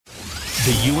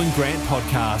The Ewan Grant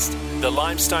Podcast, the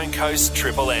Limestone Coast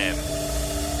Triple M.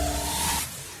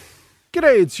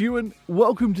 G'day, it's Ewan.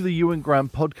 Welcome to the Ewan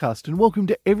Grant Podcast, and welcome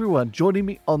to everyone joining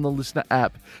me on the Listener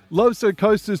app. Limestone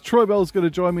Coasters, Troy Bell's going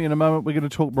to join me in a moment. We're going to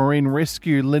talk marine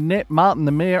rescue. Lynette Martin,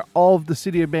 the Mayor of the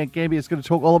City of Mount Gambier, is going to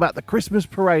talk all about the Christmas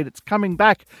parade. It's coming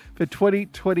back for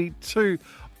 2022.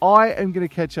 I am going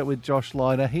to catch up with Josh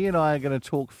Liner. He and I are going to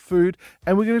talk food,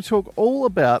 and we're going to talk all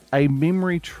about a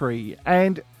memory tree.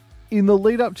 And in the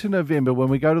lead up to November, when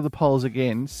we go to the polls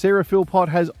again, Sarah Philpott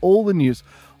has all the news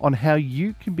on how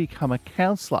you can become a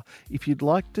councillor if you'd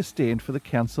like to stand for the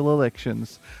council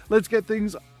elections. Let's get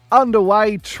things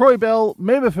underway. Troy Bell,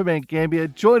 member for Mount Gambier,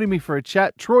 joining me for a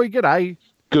chat. Troy, g'day.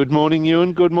 Good morning,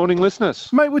 Ewan. Good morning, listeners.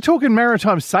 Mate, we're talking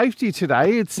maritime safety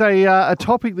today. It's a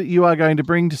topic that you are going to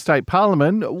bring to State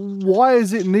Parliament. Why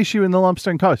is it an issue in the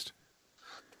Limestone Coast?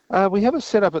 We have a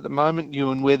setup at the moment,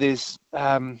 Ewan, where there's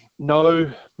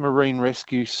no marine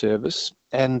rescue service,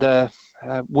 and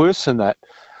worse than that,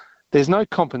 there's no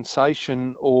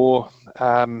compensation or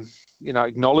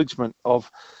acknowledgement of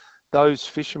those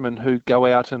fishermen who go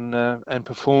out and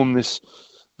perform this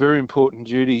very important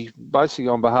duty, basically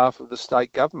on behalf of the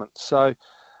state government. So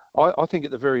I think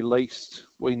at the very least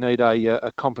we need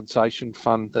a compensation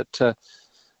fund that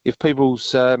if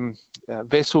people's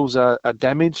vessels are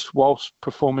damaged whilst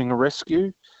performing a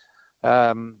rescue,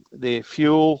 their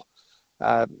fuel,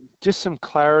 just some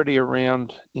clarity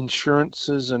around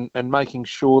insurances and making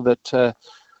sure that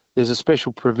there's a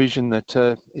special provision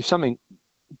that if something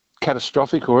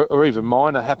catastrophic or even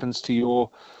minor happens to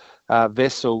your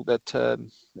vessel, that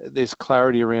there's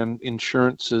clarity around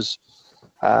insurances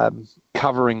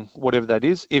covering whatever that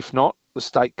is. If not, the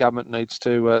state government needs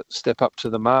to step up to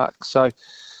the mark. So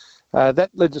that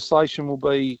legislation will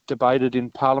be debated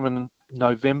in Parliament in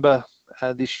November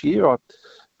this year. I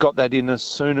got that in as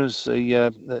soon as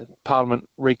the Parliament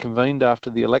reconvened after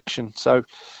the election. So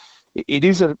it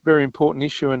is a very important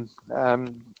issue,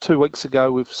 and 2 weeks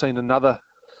ago we've seen another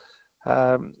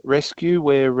rescue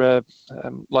where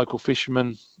local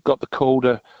fishermen got the call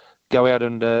to go out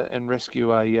and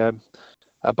rescue a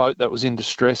boat that was in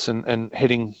distress and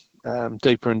heading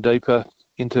deeper and deeper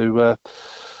into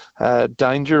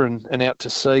danger and out to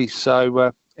sea.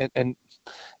 So and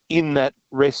in that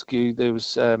rescue there was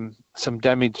some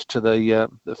damage to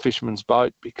the fisherman's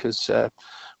boat because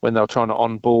when they were trying to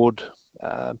onboard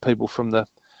people from the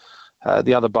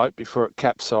other boat before it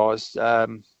capsized,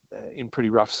 in pretty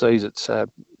rough seas, it's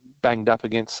banged up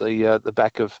against the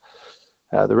back of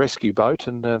the rescue boat,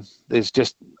 and there's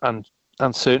just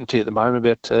uncertainty at the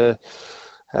moment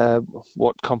about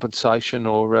what compensation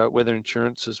or whether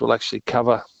insurances will actually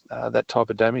cover that type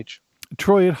of damage.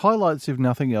 Troy, it highlights, if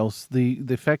nothing else,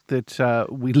 the fact that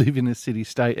we live in a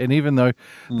city-state, and even though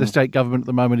the state government at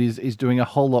the moment is doing a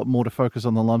whole lot more to focus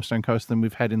on the Limestone Coast than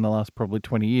we've had in the last probably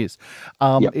 20 years,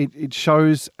 it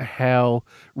shows how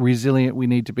resilient we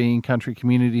need to be in country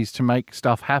communities to make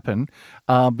stuff happen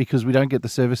because we don't get the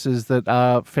services that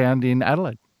are found in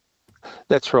Adelaide.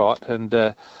 That's right, and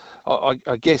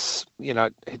I guess,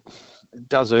 it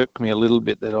does irk me a little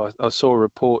bit that I saw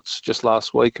reports just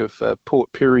last week of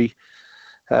Port Pirie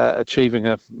achieving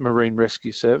a marine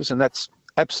rescue service, and that's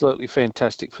absolutely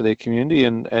fantastic for their community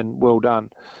and well done.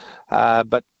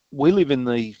 But we live in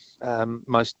the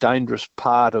most dangerous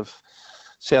part of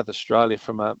South Australia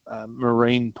from a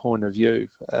marine point of view.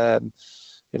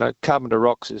 Carpenter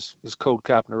Rocks is called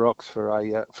Carpenter Rocks for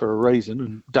a reason,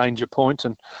 and Danger Point,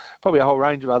 and probably a whole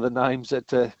range of other names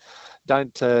that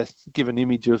don't give an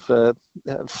image of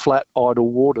flat, idle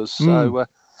waters. So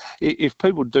if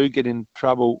people do get in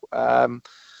trouble, time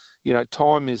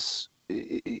is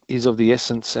of the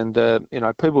essence, and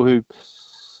people who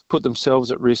put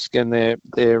themselves at risk and their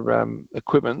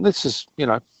equipment. This is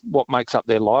what makes up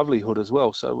their livelihood as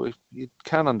well. So you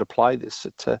can't underplay this.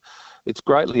 It's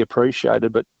greatly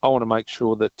appreciated, but I want to make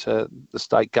sure that the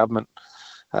state government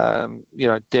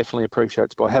definitely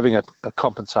appreciates by having a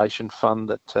compensation fund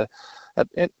that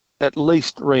at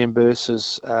least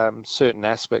reimburses certain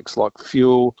aspects like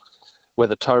fuel,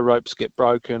 whether tow ropes get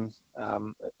broken,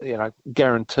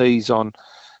 guarantees on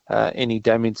any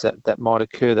damage that might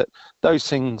occur, that those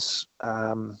things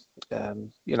are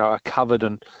covered,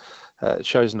 and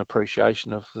shows an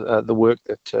appreciation of the work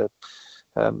that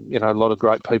a lot of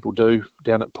great people do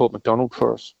down at Port Macdonald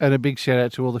for us. And a big shout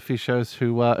out to all the fishers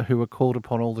who are called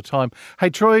upon all the time. Hey,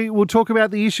 Troy, we'll talk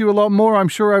about the issue a lot more, I'm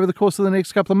sure, over the course of the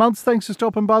next couple of months. Thanks for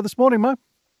stopping by this morning, mate.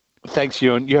 Thanks,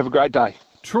 Ewan. You have a great day.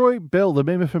 Troy Bell, the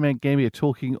member for Mount Gambier,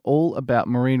 talking all about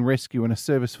marine rescue and a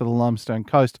service for the Limestone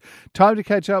Coast. Time to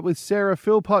catch up with Sarah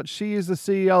Philpott. She is the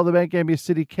CEO of the Mount Gambier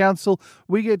City Council.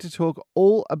 We get to talk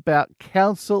all about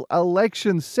council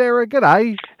elections. Sarah,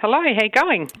 g'day. Hello, how you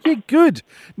going? Yeah, good.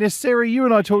 Now, Sarah, you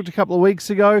and I talked a couple of weeks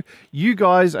ago. You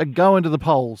guys are going to the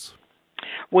polls.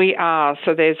 We are.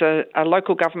 So there's a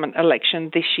local government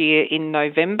election this year in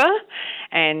November,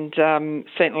 and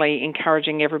certainly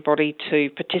encouraging everybody to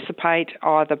participate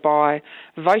either by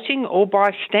voting or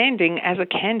by standing as a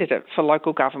candidate for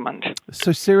local government.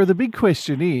 So, Sarah, the big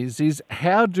question is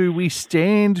how do we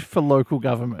stand for local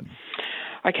government?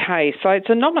 Okay, so it's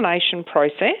a nomination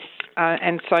process,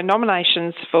 and so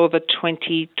nominations for the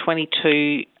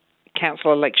 2022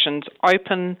 council elections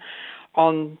open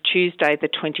on Tuesday the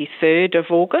 23rd of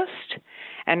August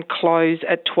and close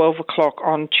at 12 o'clock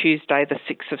on Tuesday the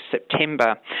 6th of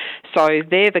September. So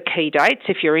they're the key dates.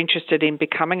 If you're interested in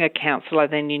becoming a councillor,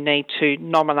 then you need to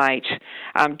nominate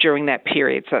during that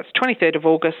period. So it's 23rd of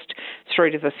August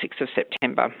through to the 6th of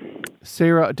September.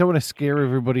 Sarah, I don't want to scare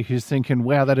everybody who's thinking,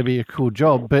 wow, that'd be a cool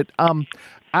job, but the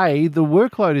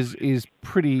workload is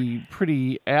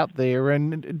pretty out there,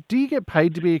 and do you get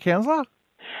paid to be a councillor?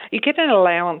 You get an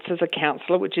allowance as a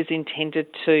councillor, which is intended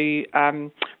to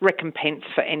recompense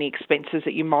for any expenses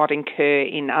that you might incur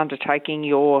in undertaking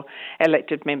your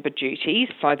elected member duties.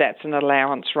 So that's an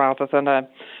allowance rather than a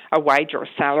wage or a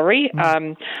salary.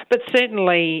 But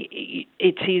certainly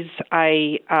it is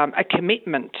a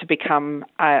commitment to become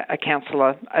a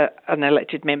councillor, an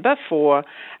elected member for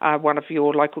one of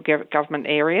your local government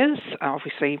areas,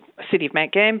 obviously City of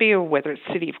Mount Gambier, or whether it's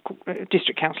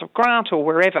District Council of Grant or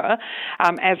wherever.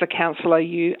 As a councillor,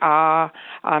 you are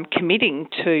committing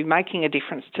to making a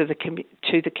difference to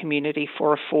the community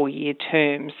for a 4-year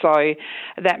term. So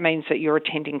that means that you're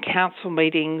attending council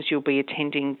meetings, you'll be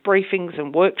attending briefings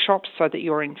and workshops so that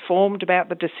you're informed about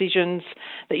the decisions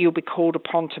that you'll be called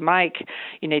upon to make.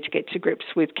 You need to get to grips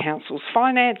with council's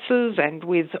finances and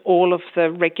with all of the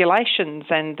regulations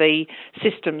and the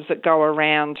systems that go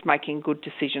around making good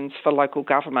decisions for local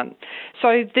government.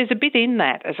 So there's a bit in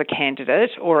that as a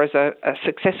candidate or as a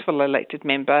successful elected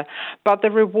member, but the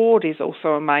reward is also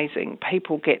amazing.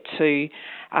 People get to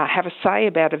have a say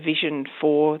about a vision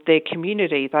for their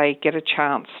community. They get a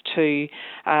chance to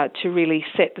really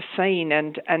set the scene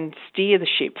and steer the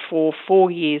ship for 4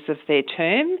 years of their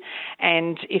term.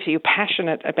 And if you're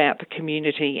passionate about the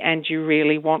community and you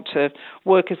really want to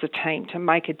work as a team to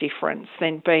make a difference,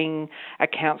 then being a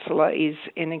councillor is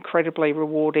an incredibly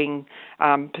rewarding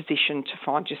position to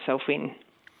find yourself in.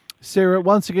 Sarah,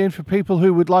 once again, for people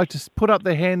who would like to put up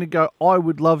their hand and go, I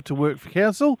would love to work for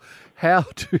council, how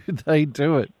do they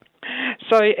do it?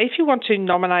 So if you want to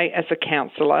nominate as a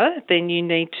councillor, then you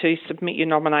need to submit your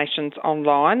nominations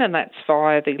online, and that's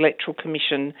via the Electoral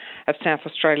Commission of South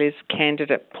Australia's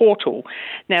candidate portal.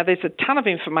 Now, there's a ton of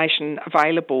information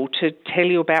available to tell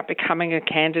you about becoming a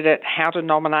candidate, how to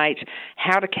nominate,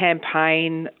 how to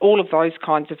campaign, all of those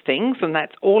kinds of things, and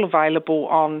that's all available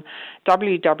on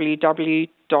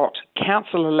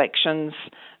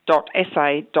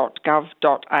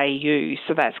www.councilelections.sa.gov.au.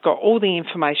 So that's got all the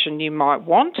information you might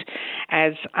want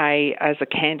as a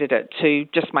candidate to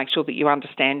just make sure that you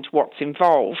understand what's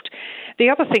involved. The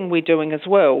other thing we're doing as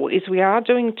well is we are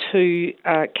doing 2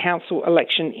 council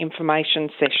election information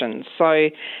sessions. So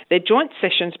they're joint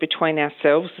sessions between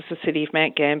ourselves as the City of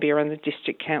Mount Gambier and the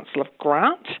District Council of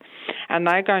Grant, and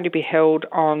they're going to be held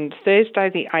on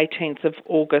Thursday the 18th of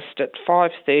August at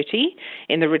 5:30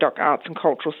 in the Riddoch Arts and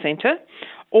Cultural Centre,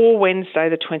 or Wednesday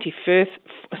the 24th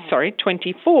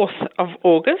of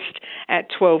August at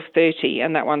 12:30,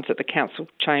 and that one's at the Council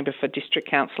Chamber for District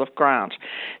Council of Grant.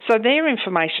 So they're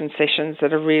information sessions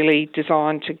that are really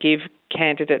designed to give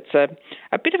candidates a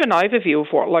bit of an overview of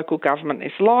what local government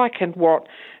is like and what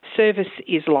service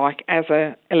is like as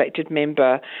a elected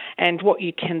member and what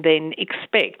you can then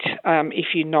expect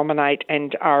if you nominate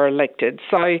and are elected.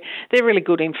 So they're really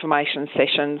good information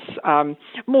sessions,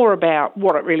 more about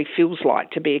what it really feels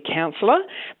like to be a councillor,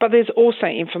 but there's also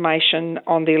information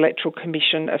on the Electoral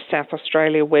Commission of South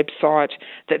Australia website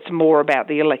that's more about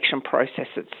the election process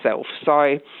itself.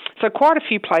 So quite a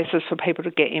few places for people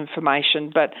to get information,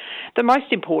 but the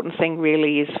most important thing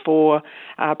really is for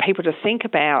people to think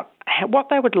about what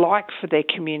they would like for their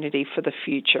community for the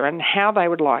future and how they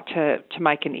would like to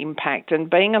make an impact. And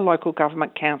being a local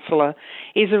government councillor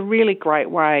is a really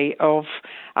great way of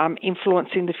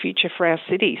influencing the future for our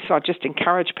city. So I just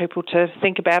encourage people to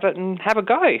think about it and have a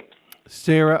go.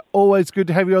 Sarah, always good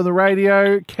to have you on the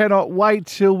radio. Cannot wait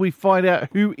till we find out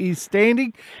who is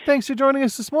standing. Thanks for joining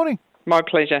us this morning. My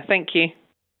pleasure. Thank you.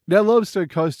 Now, Limestone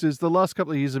Coasters, the last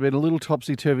couple of years have been a little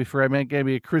topsy-turvy for our Mount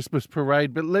Gambier Christmas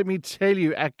parade, but let me tell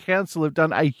you, our council have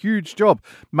done a huge job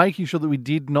making sure that we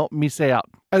did not miss out.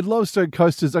 At Limestone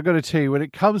Coasters, I've got to tell you, when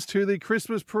it comes to the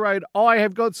Christmas parade, I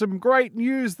have got some great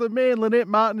news. The man, Lynette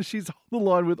Martin, she's on the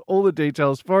line with all the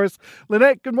details for us.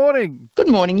 Lynette, good morning. Good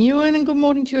morning, Ewan, and good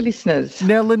morning to your listeners.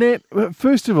 Now, Lynette,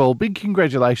 first of all, big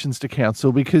congratulations to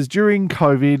council, because during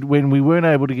COVID, when we weren't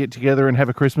able to get together and have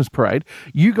a Christmas parade,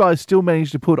 you guys still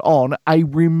managed to put on a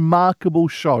remarkable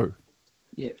show.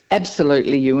 Yeah,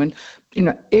 absolutely, Ewan. You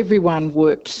know, everyone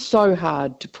worked so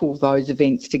hard to pull those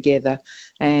events together,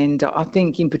 and I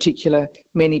think in particular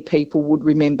many people would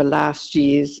remember last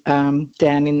year's down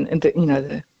in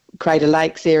the Crater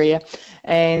Lakes area,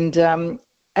 and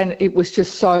it was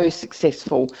just so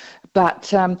successful.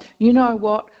 But you know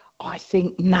what? I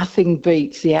think nothing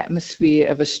beats the atmosphere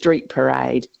of a street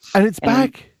parade. And it's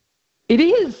back. It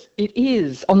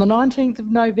is on the 19th of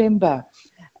November.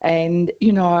 And,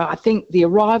 you know, I think the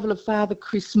arrival of Father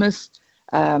Christmas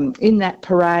in that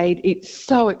parade, it's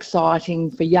so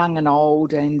exciting for young and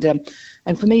old. And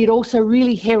for me, it also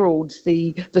really heralds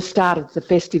the start of the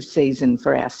festive season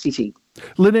for our city.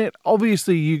 Lynette,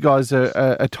 obviously you guys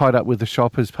are tied up with the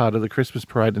shop as part of the Christmas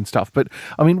parade and stuff. But,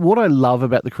 I mean, what I love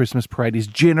about the Christmas parade is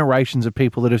generations of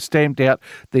people that have stamped out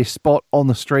their spot on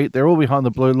the street. They're all behind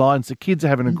the blue lines. The kids are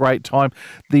having a great time.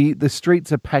 The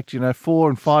streets are packed, 4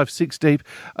 and 5, 6 deep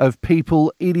of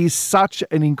people. It is such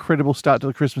an incredible start to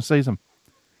the Christmas season.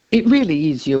 It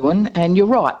really is, Ewan, and you're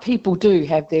right. People do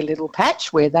have their little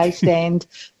patch where they stand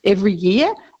every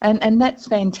year, and that's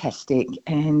fantastic.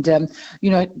 And,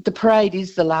 the parade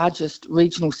is the largest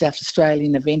regional South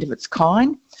Australian event of its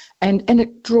kind, and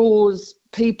it draws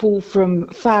people from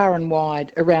far and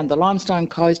wide around the Limestone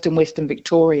Coast and Western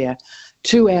Victoria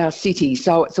to our city.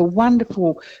 So it's a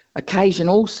wonderful occasion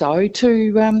also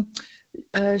to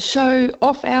show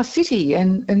off our city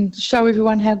and show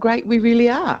everyone how great we really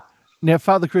are. Now,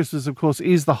 Father Christmas, of course,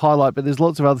 is the highlight, but there's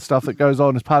lots of other stuff that goes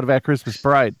on as part of our Christmas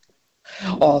parade.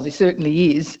 Oh, there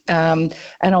certainly is. And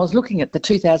I was looking at the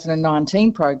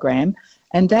 2019 program,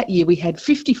 and that year we had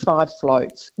 55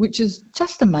 floats, which is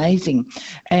just amazing.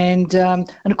 And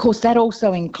of course, that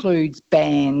also includes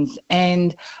bands.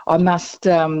 And I must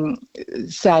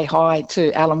say hi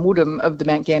to Alan Woodham of the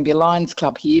Mount Gambier Lions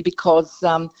Club here, because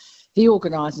he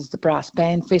organises the Brass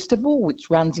Band Festival, which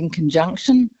runs in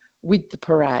conjunction with the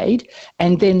parade,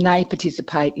 and then they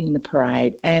participate in the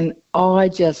parade. And I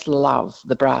just love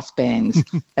the brass bands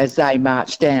as they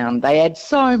march down. They add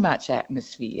so much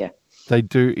atmosphere. They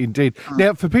do indeed.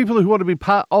 Now, for people who want to be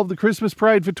part of the Christmas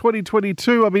parade for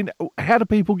 2022, I mean, how do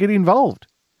people get involved?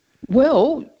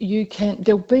 Well,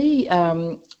 there'll be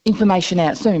information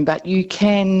out soon, but you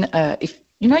can,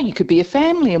 you could be a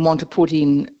family and want to put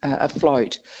in a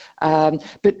float.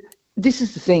 But this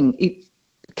is the thing,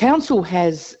 Council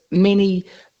has many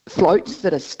floats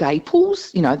that are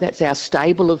staples, that's our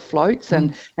stable of floats.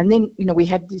 And then, we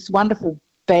have this wonderful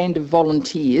band of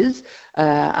volunteers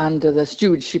under the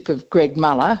stewardship of Greg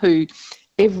Muller, who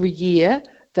every year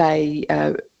they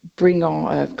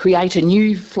create a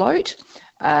new float,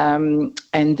 and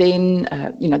then,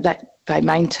 that they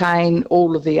maintain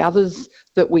all of the others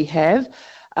that we have.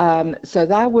 So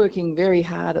they're working very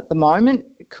hard at the moment,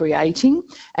 creating.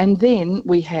 And then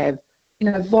we have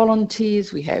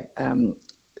volunteers, we have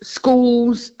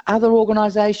schools, other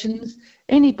organisations,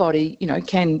 anybody,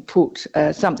 can put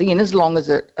something in, as long as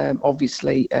it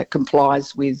obviously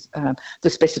complies with the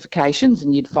specifications,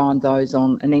 and you'd find those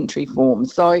on an entry form.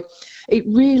 So it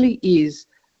really is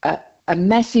a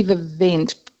massive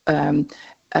event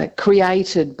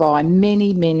created by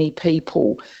many, many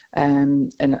people,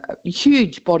 and a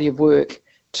huge body of work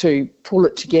to pull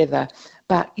it together.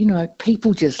 But,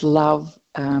 people just love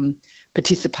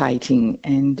participating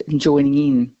and joining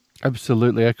in.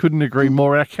 Absolutely. I couldn't agree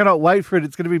more. And I cannot wait for it.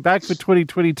 It's going to be back for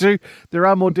 2022. There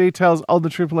are more details on the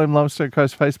Triple M Limestone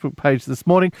Coast Facebook page this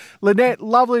morning. Lynette,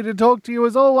 lovely to talk to you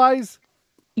as always.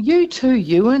 You too,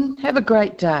 Ewan. Have a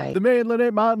great day. The man,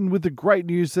 Lynette Martin, with the great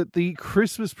news that the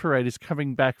Christmas parade is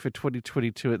coming back for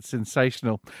 2022. It's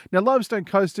sensational. Now, Limestone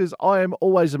Coasters, I am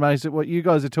always amazed at what you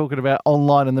guys are talking about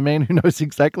online, and the man who knows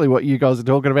exactly what you guys are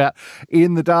talking about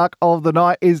in the dark of the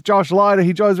night is Josh Leiter.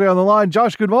 He joins me on the line.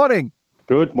 Josh, good morning.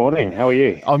 Good morning. How are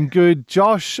you? I'm good.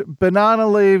 Josh, banana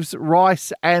leaves,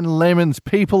 rice and lemons.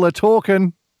 People are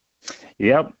talking.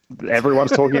 Yep.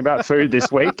 Everyone's talking about food this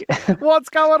week. What's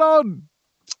going on?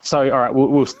 So, all right,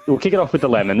 we'll kick it off with the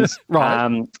lemons.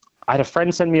 Right. I had a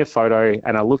friend send me a photo,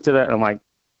 and I looked at it, and I'm like,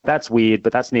 that's weird,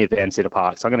 but that's near Vancita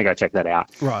Park, so I'm going to go check that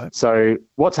out. Right. So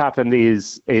what's happened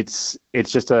is it's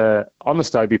just on the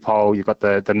Stobie pole, you've got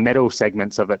the metal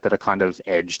segments of it that are kind of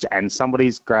edged, and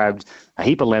somebody's grabbed a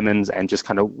heap of lemons and just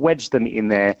kind of wedged them in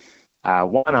there,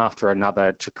 one after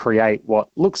another, to create what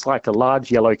looks like a large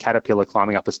yellow caterpillar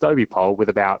climbing up a Stobie pole with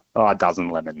about a dozen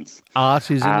lemons. Art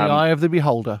is in the eye of the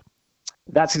beholder.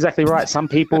 That's exactly right. Some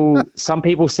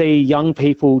people see young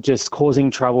people just causing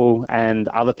trouble, and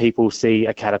other people see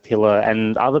a caterpillar,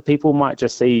 and other people might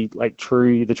just see like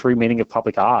the true meaning of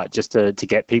public art, just to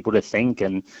get people to think.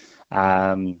 And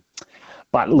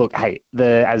but look, hey,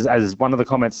 as one of the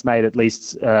comments made, at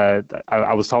least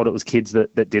I was told it was kids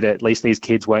that did it. At least these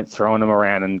kids weren't throwing them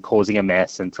around and causing a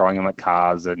mess and throwing them at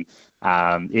cars, and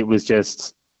it was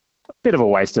just bit of a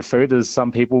waste of food, as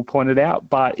some people pointed out,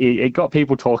 but it got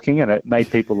people talking and it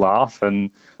made people laugh. And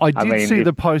I did see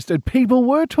the post, and people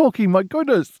were talking. My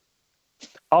goodness.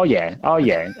 Oh yeah.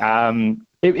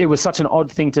 It was such an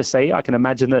odd thing to see. I can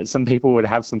imagine that some people would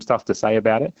have some stuff to say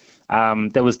about it.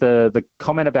 There was the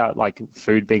comment about like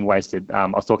food being wasted. I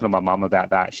was talking to my mum about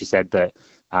that. She said that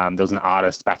there was an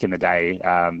artist back in the day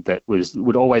that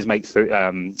would always make food,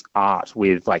 art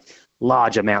with like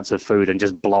large amounts of food and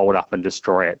just blow it up and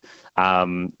destroy it.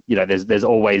 There's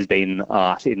always been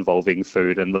art involving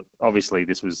food, and look, obviously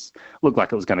this looked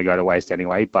like it was going to go to waste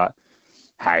anyway. But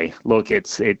hey, look,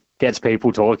 it gets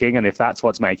people talking, and if that's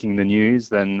what's making the news,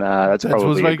 then that's probably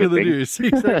what's making the thing. news.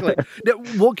 Exactly. Now,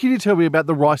 what can you tell me about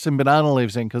the rice and banana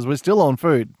leaves then? Because we're still on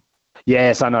food.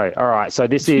 Yes, I know. All right, so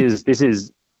this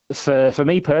is. For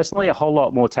me personally, a whole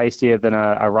lot more tastier than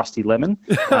a rusty lemon.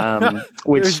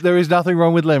 Which there is nothing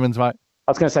wrong with lemons, mate.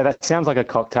 I was going to say that sounds like a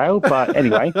cocktail, but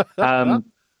anyway.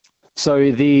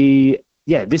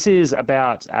 This is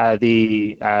about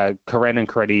the Karen and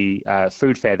Karetti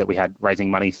food fair that we had raising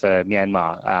money for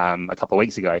Myanmar a couple of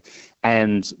weeks ago.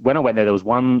 And when I went there was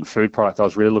one food product I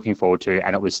was really looking forward to,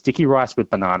 and it was sticky rice with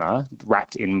banana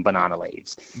wrapped in banana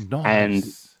leaves. Nice. And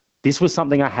this was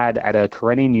something I had at a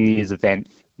Karenni New Year's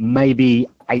event maybe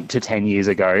 8 to 10 years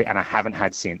ago, and I haven't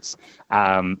had since.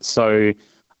 So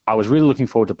I was really looking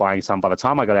forward to buying some. By the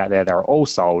time I got out there, they were all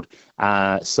sold.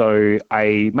 So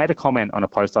I made a comment on a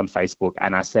post on Facebook,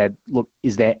 and I said, look,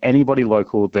 is there anybody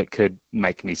local that could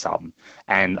make me some?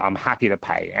 And I'm happy to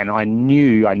pay. And I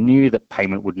knew that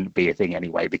payment wouldn't be a thing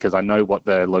anyway, because I know what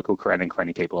the local Karen and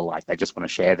Karenni people are like. They just want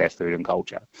to share their food and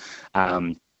culture.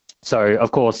 So, of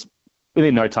course,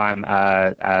 within no time,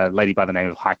 a lady by the name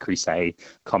of High Crusade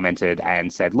commented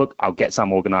and said, look, I'll get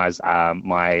some organised.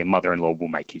 My mother-in-law will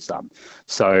make you some.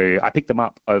 So I picked them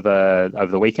up over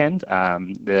the weekend.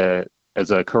 There's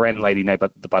a Karen lady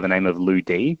by the name of Lou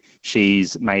D.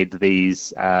 She's made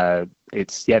these, the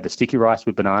sticky rice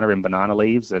with banana and banana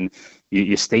leaves, and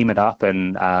you steam it up,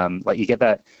 and you get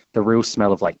the real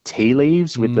smell of like tea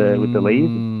leaves with the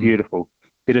leaves. Beautiful.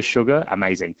 Bit of sugar,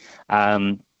 amazing.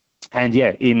 And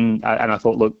I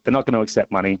thought, look, they're not going to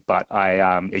accept money, but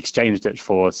I exchanged it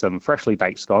for some freshly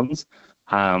baked scones.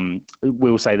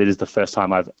 We'll say that is the first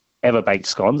time I've ever baked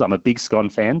scones. I'm a big scone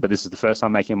fan, but this is the first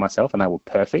time making them myself, and they were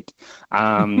perfect.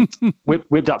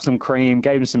 Whipped up some cream,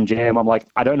 gave them some jam. I'm like,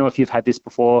 I don't know if you've had this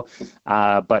before,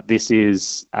 but this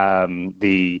is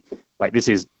this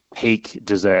is peak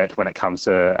dessert when it comes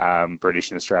to British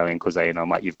and Australian cuisine. I'm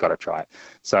like, you've got to try it.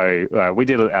 So we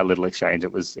did a little exchange.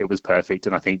 It was perfect,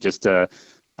 and I think just a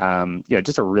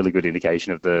really good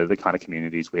indication of the kind of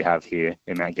communities we have here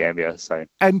in Mount Gambier. So,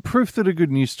 and proof that a good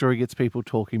news story gets people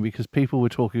talking, because people were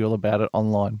talking all about it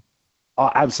online. Oh,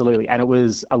 absolutely. And it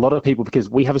was a lot of people, because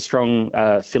we have a strong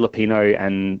Filipino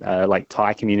and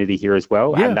Thai community here as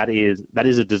well. Yeah. And that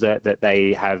is a dessert that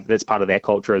they have, that's part of their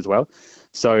culture as well.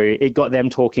 So it got them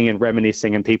talking and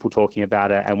reminiscing, and people talking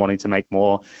about it and wanting to make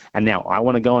more. And now I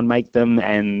want to go and make them.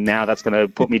 And now that's going to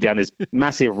put me down this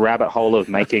massive rabbit hole of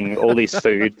making all this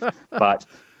food. But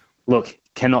look,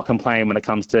 cannot complain when it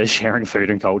comes to sharing food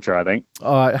and culture, I think.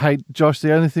 Hey, Josh,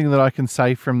 the only thing that I can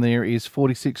say from there is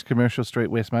 46 Commercial Street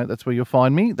West, mate. That's where you'll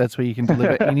find me. That's where you can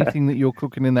deliver anything that you're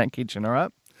cooking in that kitchen, all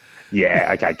right?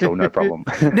 Yeah, okay, cool, no problem.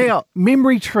 Now,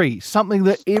 Memory Tree, something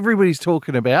that everybody's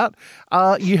talking about.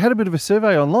 You had a bit of a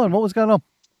survey online. What was going on?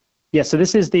 Yeah, so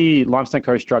this is the Limestone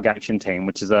Coast Drug Action Team,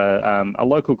 which is a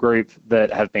local group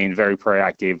that have been very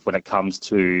proactive when it comes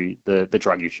to the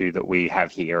drug issue that we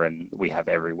have here and we have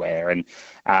everywhere.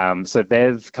 And so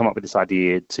they've come up with this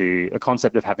idea a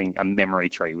concept of having a memory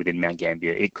tree within Mount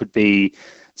Gambier. It could be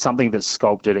something that's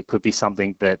sculpted, it could be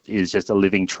something that is just a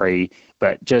living tree,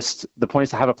 but just the point is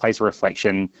to have a place of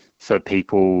reflection for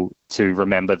people to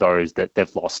remember those that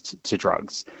they've lost to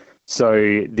drugs.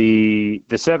 So the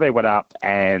survey went up,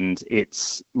 and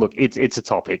it's a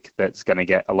topic that's going to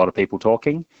get a lot of people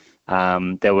talking.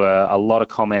 There were a lot of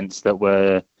comments that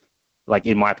were, like,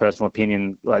 in my personal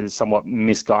opinion, like, somewhat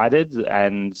misguided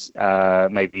and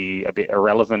maybe a bit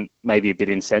irrelevant, maybe a bit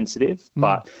insensitive.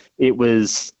 But it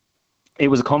was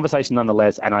a conversation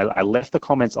nonetheless, and I left the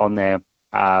comments on there,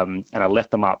 and I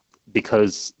left them up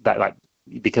because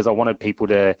I wanted people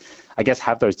to, I guess,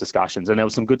 have those discussions. And there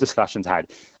were some good discussions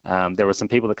had. There were some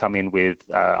people that come in with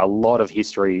a lot of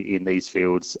history in these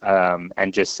fields,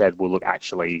 and just said, well, look,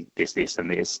 actually this and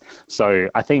this. So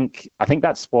I think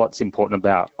that's what's important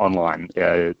about online.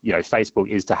 Facebook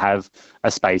is to have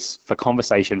a space for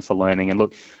conversation, for learning. And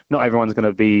look, not everyone's going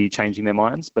to be changing their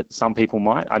minds, but some people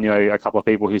might. I know a couple of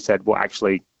people who said, well,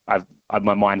 actually,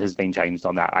 my mind has been changed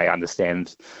on that. I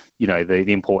understand,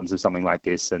 the importance of something like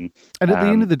this. And at the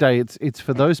end of the day, it's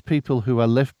for those people who are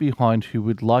left behind who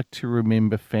would like to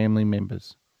remember family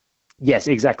members. Yes,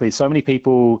 exactly. So many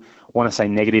people want to say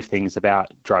negative things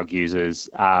about drug users.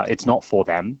 It's not for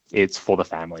them. It's for the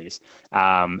families,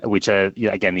 which are,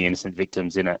 again, the innocent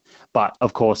victims in it. But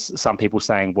of course, some people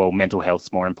saying, well, mental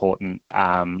health's more important.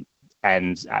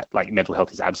 And mental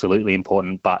health is absolutely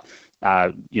important, but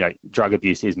drug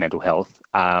abuse is mental health.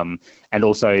 And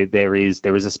also there is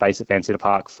a space at Fancina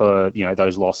Park for,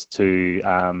 those lost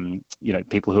to,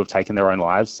 people who have taken their own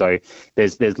lives. So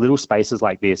there's little spaces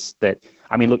like this that,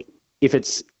 look, if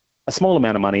it's a small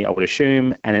amount of money, I would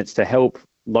assume, and it's to help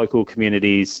local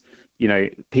communities,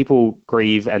 people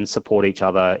grieve and support each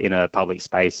other in a public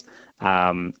space,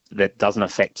 that doesn't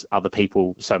affect other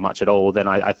people so much at all, then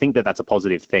I think that's a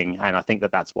positive thing. And I think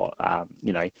that's what,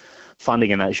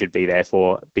 funding and that should be there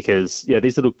for, because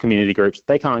these little community groups,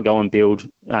 they can't go and build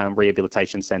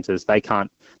rehabilitation centres. They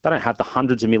don't have the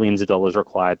hundreds of millions of dollars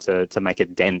required to make a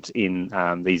dent in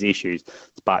these issues,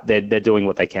 but they're doing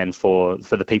what they can for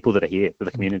the people that are here, for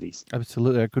the communities.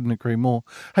 Absolutely. I couldn't agree more.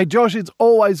 Hey, Josh, it's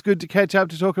always good to catch up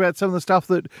to talk about some of the stuff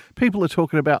that people are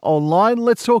talking about online.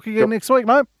 Let's talk again next week,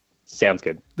 mate. Sounds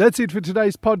good. That's it for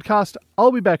today's podcast.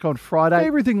 I'll be back on Friday.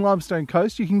 Everything Limestone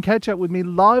Coast, you can catch up with me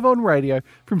live on radio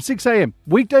from 6 a.m.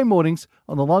 weekday mornings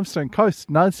on the Limestone Coast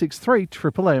 963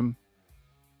 Triple M.